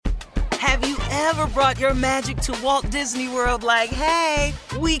Have you ever brought your magic to Walt Disney World like, hey,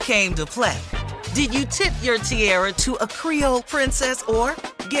 we came to play? Did you tip your tiara to a Creole princess or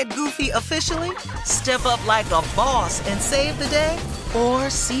get goofy officially? Step up like a boss and save the day? Or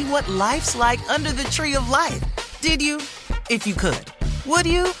see what life's like under the tree of life? Did you? If you could. Would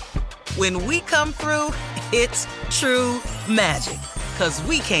you? When we come through, it's true magic. 'Cause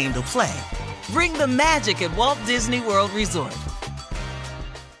we came to play. Bring the magic at Walt Disney World Resort.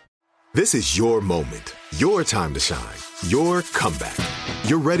 This is your moment, your time to shine, your comeback.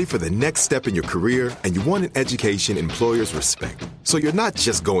 You're ready for the next step in your career, and you want an education employers respect. So you're not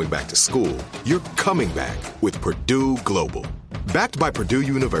just going back to school, you're coming back with Purdue Global. Backed by Purdue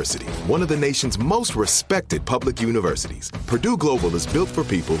University, one of the nation's most respected public universities, Purdue Global is built for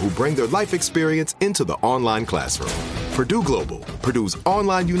people who bring their life experience into the online classroom. Purdue Global, Purdue's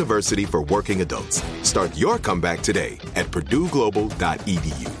online university for working adults. Start your comeback today at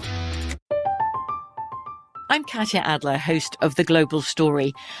purdueglobal.edu. I'm Katya Adler, host of The Global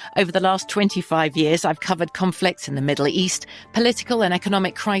Story. Over the last 25 years, I've covered conflicts in the Middle East, political and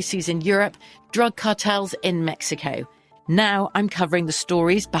economic crises in Europe, drug cartels in Mexico. Now I'm covering the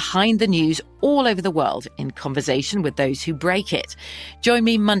stories behind the news all over the world in conversation with those who break it. Join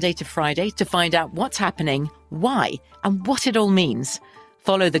me Monday to Friday to find out what's happening, why, and what it all means.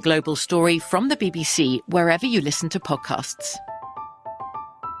 Follow The Global Story from the BBC wherever you listen to podcasts.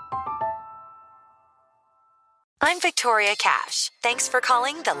 I'm Victoria Cash. Thanks for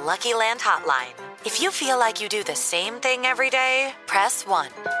calling the Lucky Land Hotline. If you feel like you do the same thing every day, press 1.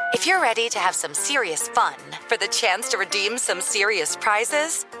 If you're ready to have some serious fun for the chance to redeem some serious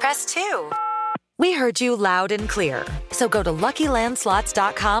prizes, press 2. We heard you loud and clear. So go to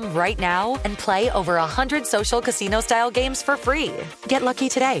LuckyLandSlots.com right now and play over 100 social casino-style games for free. Get lucky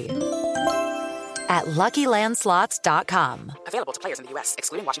today at LuckyLandSlots.com. Available to players in the U.S.,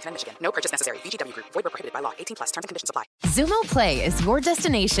 excluding Washington and Michigan. No purchase necessary. VGW Group. Void where prohibited by law. 18+. Terms and conditions apply. Xumo Play is your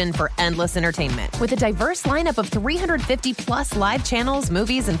destination for endless entertainment. With a diverse lineup of 350+ live channels,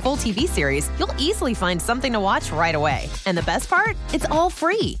 movies, and full TV series, you'll easily find something to watch right away. And the best part? It's all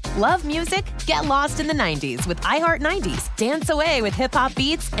free. Love music? Get lost in the 90s with iHeart 90s. Dance away with hip-hop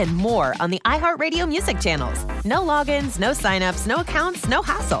beats and more on the iHeartRadio music channels. No logins, no signups, no accounts, no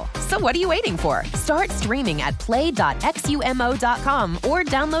hassle. So what are you waiting for? Start streaming at play.xumo.com or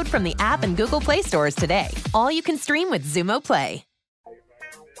download from the app and Google Play stores today. All you can stream with Xumo Play.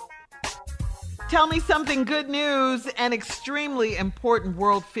 Tell me something good news. An extremely important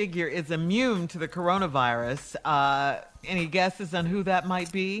world figure is immune to the coronavirus. Any guesses on who that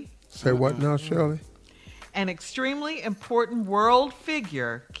might be? Say what now, Shirley? An extremely important world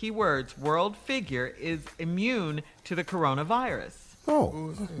figure, keywords, world figure, is immune to the coronavirus.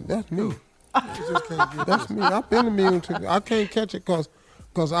 Oh, that's me. That's me. I've been immune to it. I can't catch it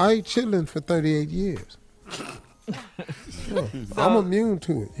because I ate chitlins for 38 years. Yeah, I'm immune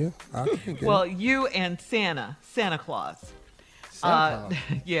to it. Yeah, I can't get it. You and Santa Claus.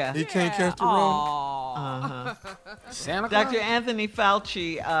 Yeah. He can't catch the road. Santa Claus? Dr. Anthony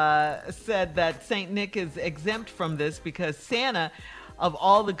Fauci said that St. Nick is exempt from this because Santa, of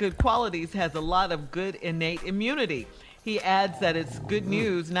all the good qualities, has a lot of good innate immunity. He adds that it's good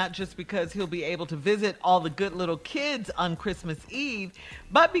news, not just because he'll be able to visit all the good little kids on Christmas Eve,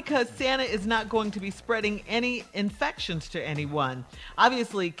 but because Santa is not going to be spreading any infections to anyone.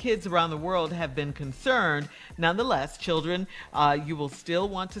 Obviously, kids around the world have been concerned. Nonetheless, children, you will still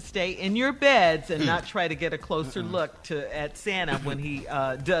want to stay in your beds and not try to get a closer look at Santa when he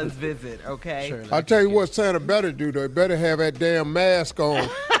does visit, okay? Sure, I'll tell you what Santa better do, though. He better have that damn mask on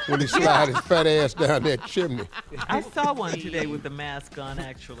when he slides his fat ass down that chimney. I saw one today with the mask on,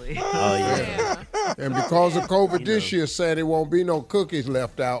 actually. Oh, yeah. And because of COVID this year, Santa, won't be no cookies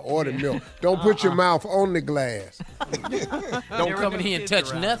left out or the milk. Don't put your mouth on the glass. Don't come in here and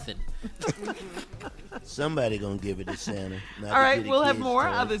touch nothing. Somebody gonna give it to Santa. All right, we'll have more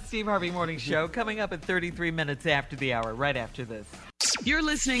of the Steve Harvey Morning Show coming up at 33 minutes after the hour, right after this. You're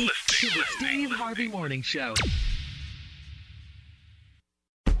listening to the Steve Harvey Morning Show.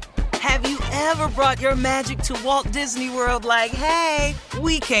 Have you ever brought your magic to Walt Disney World like, hey,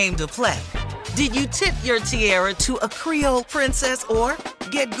 we came to play? Did you tip your tiara to a Creole princess or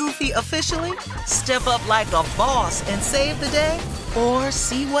get goofy officially? Step up like a boss and save the day? Or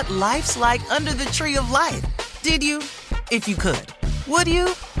see what life's like under the tree of life? Did you? If you could. Would you?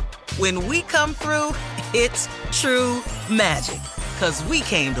 When we come through, it's true magic. 'Cause we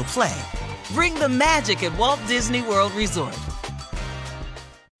came to play. Bring the magic at Walt Disney World Resort.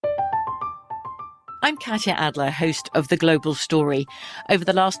 I'm Katya Adler, host of The Global Story. Over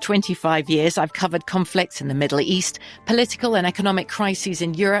the last 25 years, I've covered conflicts in the Middle East, political and economic crises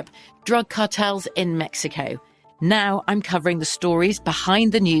in Europe, drug cartels in Mexico. Now I'm covering the stories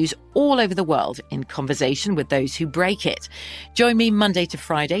behind the news all over the world in conversation with those who break it. Join me Monday to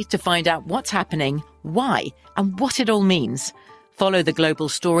Friday to find out what's happening, why, and what it all means. Follow The Global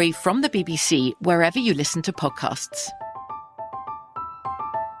Story from the BBC wherever you listen to podcasts.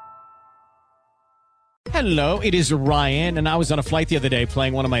 Hello, it is Ryan, and I was on a flight the other day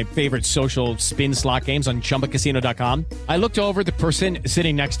playing one of my favorite social spin slot games on ChumbaCasino.com. I looked over at the person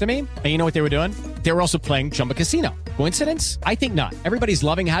sitting next to me, and you know what they were doing? They were also playing Chumba Casino. Coincidence? I think not. Everybody's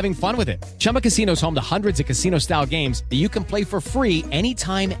loving having fun with it. Chumba Casino is home to hundreds of casino-style games that you can play for free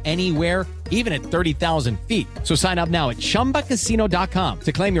anytime, anywhere, even at 30,000 feet. So sign up now at ChumbaCasino.com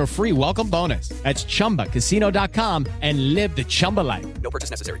to claim your free welcome bonus. That's ChumbaCasino.com and live the Chumba life. No purchase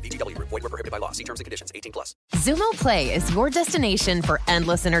necessary. VGW. Void where prohibited by law. See terms and conditions. 18+. Xumo Play is your destination for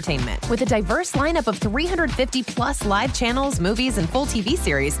endless entertainment. With a diverse lineup of 350-plus live channels, movies, and full TV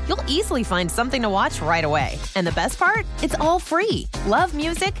series, you'll easily find something to watch right away. And the best part? It's all free. Love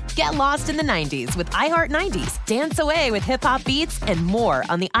music? Get lost in the 90s with iHeart 90s. Dance away with hip-hop beats and more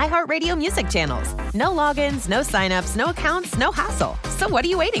on the iHeartRadio music channels. No logins, no signups, no accounts, no hassle. So what are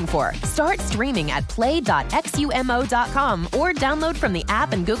you waiting for? Start streaming at play.xumo.com or download from the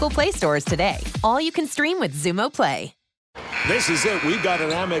app and Google Play stores today. All you can stream with Xumo Play. This is it. We've got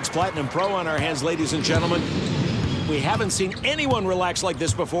an Amex Platinum Pro on our hands, ladies and gentlemen. We haven't seen anyone relax like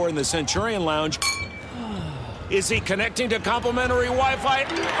this before in the Centurion Lounge. Is he connecting to complimentary Wi-Fi?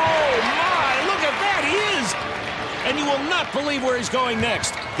 Oh, my! Look at that! He is! And you will not believe where he's going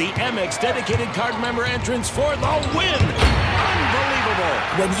next. The Amex dedicated card member entrance for the win! Unbelievable!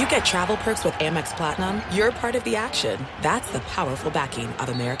 When you get travel perks with Amex Platinum, you're part of the action. That's the powerful backing of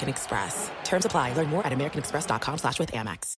American Express. Terms apply. Learn more at americanexpress.com/withAmex.